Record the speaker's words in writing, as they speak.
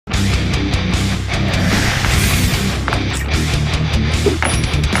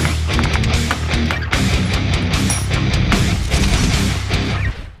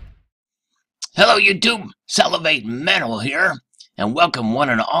Hello YouTube, Salivate Metal here, and welcome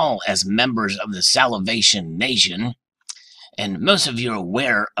one and all as members of the Salivation Nation. And most of you are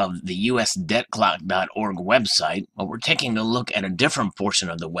aware of the USDebtClock.org website, but we're taking a look at a different portion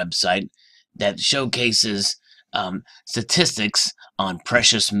of the website that showcases statistics on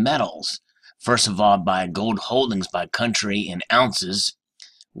precious metals. First of all, by gold holdings by country in ounces,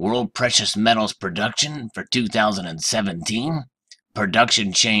 world precious metals production for 2017,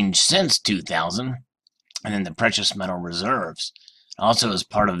 production change since 2000, and then the precious metal reserves. Also, as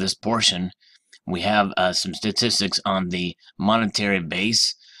part of this portion, we have some statistics on the monetary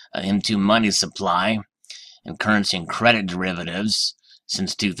base, into money supply, and currency and credit derivatives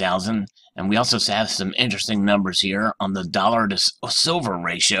since 2000. And we also have some interesting numbers here on the dollar to silver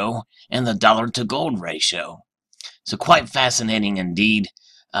ratio and the dollar to gold ratio. So quite fascinating indeed.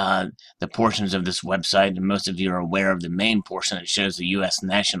 The portions of this website, and most of you are aware of the main portion that shows the U.S.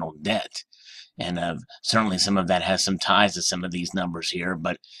 national debt. And certainly some of that has some ties to some of these numbers here,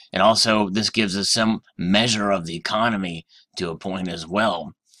 but it also, this gives us some measure of the economy to a point as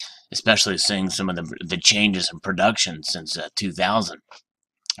well, especially seeing some of the changes in production since 2000.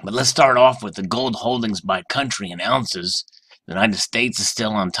 But let's start off with the gold holdings by country in ounces. The United States is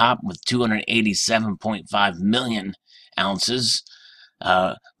still on top with 287.5 million ounces.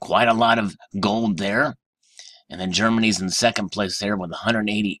 Quite a lot of gold there. And then Germany's in second place there with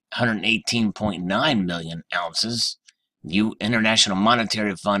 118.9 million ounces. The International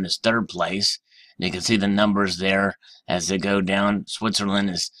Monetary Fund is third place. You can see the numbers there as they go down. Switzerland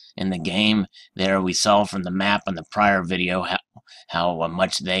is in the game there. We saw from the map in the prior video how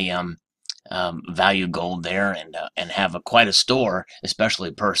much they value gold there and have quite a store, especially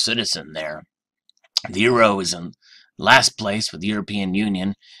per citizen there. The euro is in last place with the European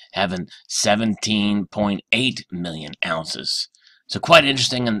Union having 17.8 million ounces. So quite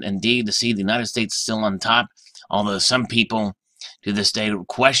interesting indeed to see the United States still on top, although some people to this day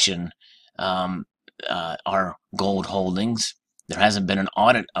question our gold holdings. There hasn't been an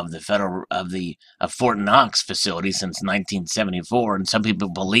audit of the Fort Knox facility since 1974, and some people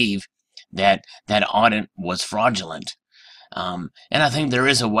believe that that audit was fraudulent. And I think there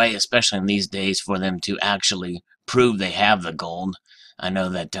is a way, especially in these days, for them to actually prove they have the gold. I know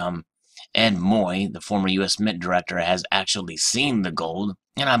that Ed Moy, the former U.S. Mint director, has actually seen the gold,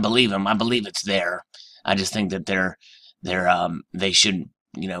 and I believe him. I believe it's there. I just think that they should,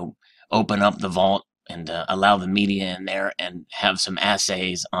 open up the vault and allow the media in there and have some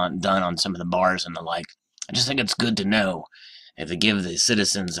assays done on some of the bars and the like. I just think it's good to know and to give the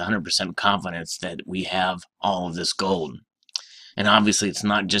citizens 100% confidence that we have all of this gold. And obviously, it's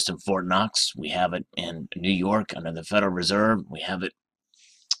not just in Fort Knox. We have it in New York under the Federal Reserve. We have it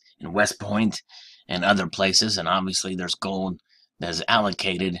in West Point and other places. And obviously, there's gold that is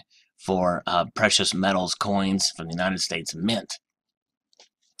allocated for precious metals coins from the United States Mint.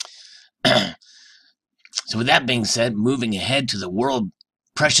 So with that being said, moving ahead to the world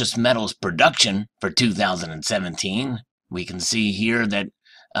precious metals production for 2017, we can see here that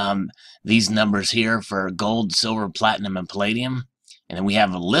these numbers here for gold, silver, platinum, and palladium. And then we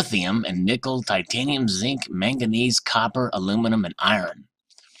have lithium and nickel, titanium, zinc, manganese, copper, aluminum, and iron.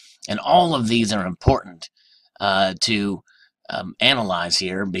 And all of these are important to analyze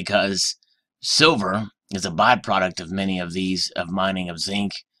here because silver is a byproduct of many of these, of mining of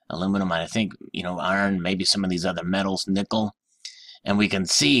zinc, aluminum, I think, iron, maybe some of these other metals, nickel. And we can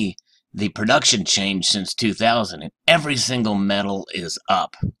see the production change since 2000, and every single metal is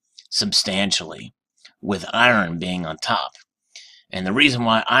up substantially, with iron being on top. And the reason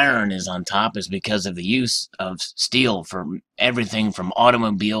why iron is on top is because of the use of steel for everything from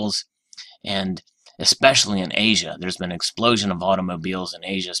automobiles, and especially in Asia. There's been an explosion of automobiles in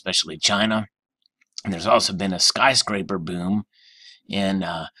Asia, especially China. And there's also been a skyscraper boom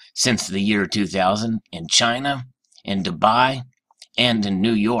since the year 2000 in China, in Dubai, and in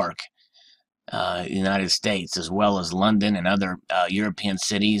New York. United States, as well as London and other European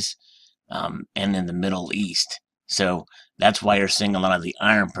cities, and in the Middle East. So that's why you're seeing a lot of the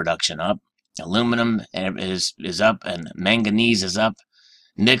iron production up. Aluminum is up, and manganese is up.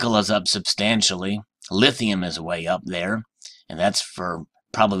 Nickel is up substantially. Lithium is way up there, and that's for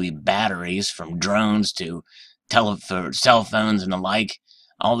probably batteries from drones to for cell phones and the like.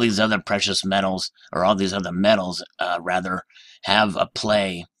 All these other precious metals, or all these other metals, rather, have a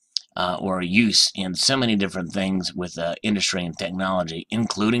play or use in so many different things with industry and technology,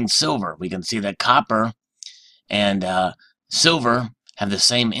 including silver. We can see that copper and silver have the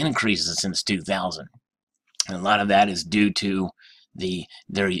same increases since 2000. And a lot of that is due to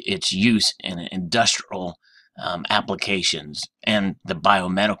its use in industrial applications and the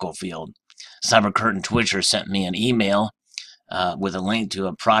biomedical field. Cyber Curtain Twitcher sent me an email with a link to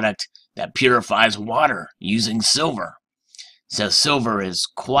a product that purifies water using silver. So silver is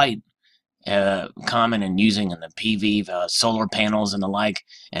quite common in using in the PV, solar panels and the like,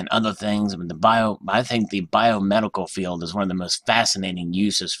 and other things. I think the biomedical field is one of the most fascinating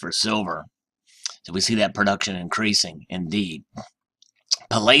uses for silver. So we see that production increasing indeed.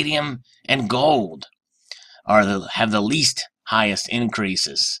 Palladium and gold have the least highest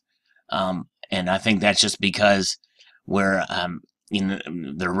increases, and I think that's just because they're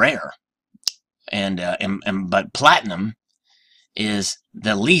rare, but platinum is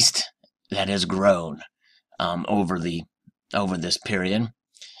the least that has grown over this period,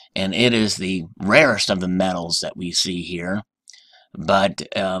 and it is the rarest of the metals that we see here. But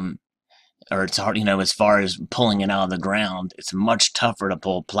or it's hard, as far as pulling it out of the ground, it's much tougher to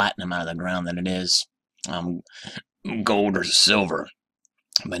pull platinum out of the ground than it is gold or silver.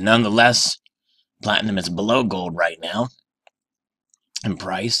 But nonetheless, platinum is below gold right now in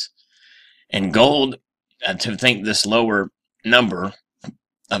price, and gold, to think this lower number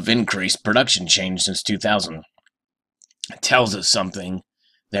of increased production change since 2000 tells us something,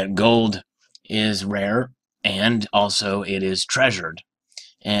 that gold is rare and also it is treasured.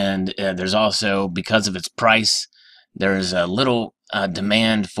 And there's also, because of its price, there's a little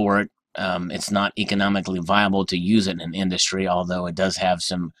demand for it. It's not economically viable to use it in industry, although it does have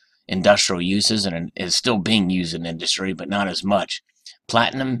some industrial uses and it is still being used in industry, but not as much.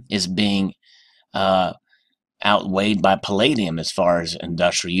 Platinum is being outweighed by palladium as far as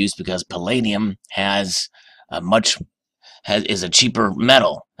industrial use, because palladium is a cheaper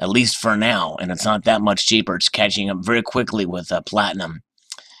metal, at least for now, and it's not that much cheaper. It's catching up very quickly with platinum.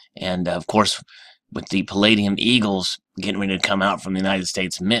 And of course, with the palladium eagles getting ready to come out from the United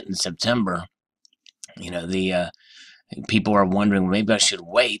States Mint in September, the people are wondering, maybe I should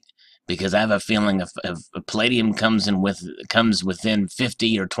wait, because I have a feeling if palladium comes within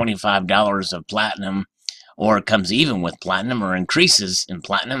 $50 or $25 of platinum, or it comes even with platinum or increases in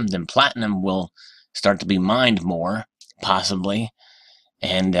platinum, then platinum will start to be mined more, possibly,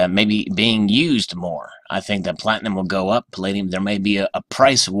 and maybe being used more. I think that platinum will go up, palladium, there may be a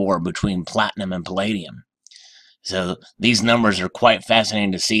price war between platinum and palladium. So these numbers are quite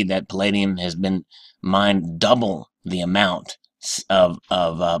fascinating to see, that palladium has been mined double the amount of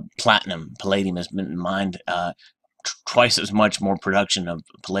platinum. Palladium has been mined twice as much more production of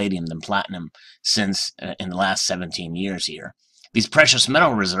palladium than platinum since in the last 17 years here. These precious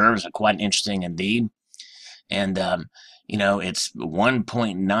metal reserves are quite interesting indeed. And, it's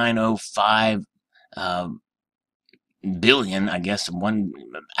 1.905 billion, I guess, 1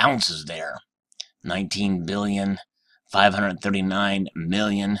 ounces there.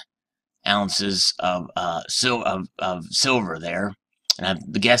 19,539,000,000 ounces of silver there. And I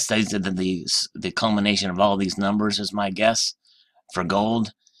guess the culmination of all these numbers is my guess for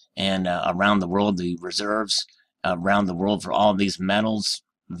gold, and around the world, the reserves around the world for all these metals.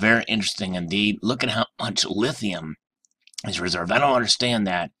 Very interesting indeed. Look at how much lithium is reserved. I don't understand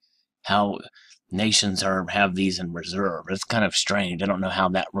that, how nations have these in reserve. It's kind of strange. I don't know how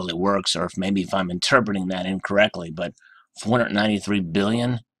that really works, or if I'm interpreting that incorrectly, but 493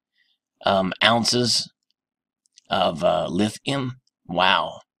 billion ounces of lithium.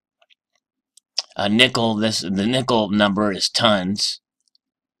 Wow. Nickel, the nickel number is tons,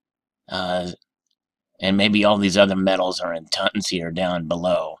 and maybe all these other metals are in tons here down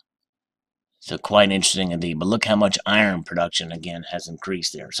below. So quite interesting indeed. But look how much iron production again has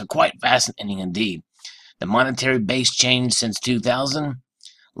increased there. So quite fascinating indeed. The monetary base change since 2000.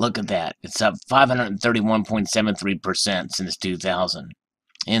 Look at that. It's up 531.73% since 2000.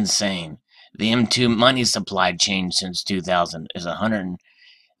 Insane. The M2 money supply change since 2000 is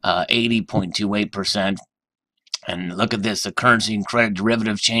 180.28%. And look at this. The currency and credit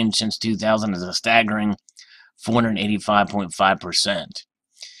derivative change since 2000 is a staggering 485.5%.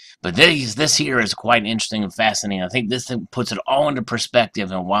 But this here is quite interesting and fascinating. I think this thing puts it all into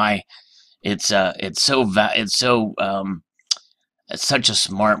perspective, and why it's such a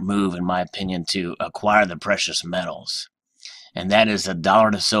smart move, in my opinion, to acquire the precious metals. And that is the dollar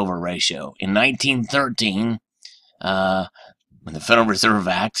to silver ratio. In 1913, when the Federal Reserve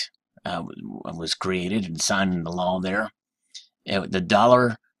Act was created and signed into law there, the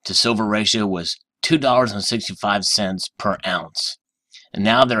dollar to silver ratio was $2.65 per ounce. And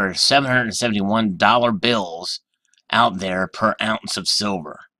now there are $771 bills out there per ounce of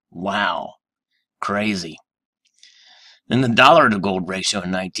silver. Wow. Crazy. Then the dollar to gold ratio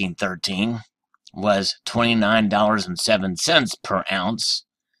in 1913 was $29.07 per ounce.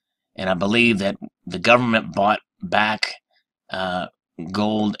 And I believe that the government bought back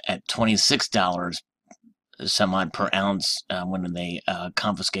gold at $26 some odd per ounce when they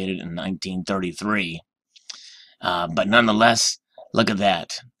confiscated in 1933. But nonetheless, look at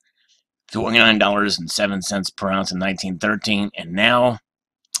that. $49.07 per ounce in 1913, and now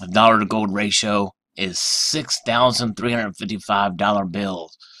the dollar to gold ratio is $6,355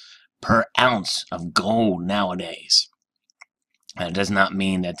 bills per ounce of gold nowadays. And it does not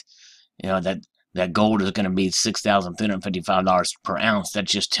mean that that gold is going to be $6,355 per ounce. That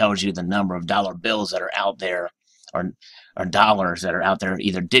just tells you the number of dollar bills that are out there, or dollars that are out there,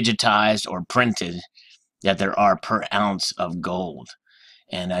 either digitized or printed, that there are per ounce of gold.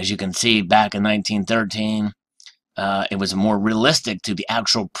 And as you can see, back in 1913, it was more realistic to the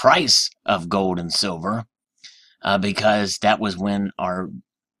actual price of gold and silver, because that was when our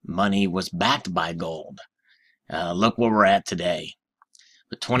money was backed by gold. Look where we're at today.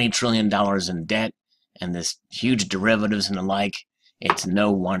 With $20 trillion in debt and this huge derivatives and the like, it's no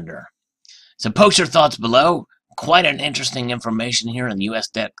wonder. So post your thoughts below. Quite an interesting information here on the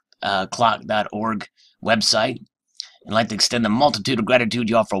USDebtClock.org website. I'd like to extend a multitude of gratitude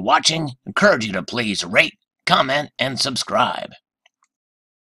to y'all for watching. Encourage you to please rate, comment, and subscribe.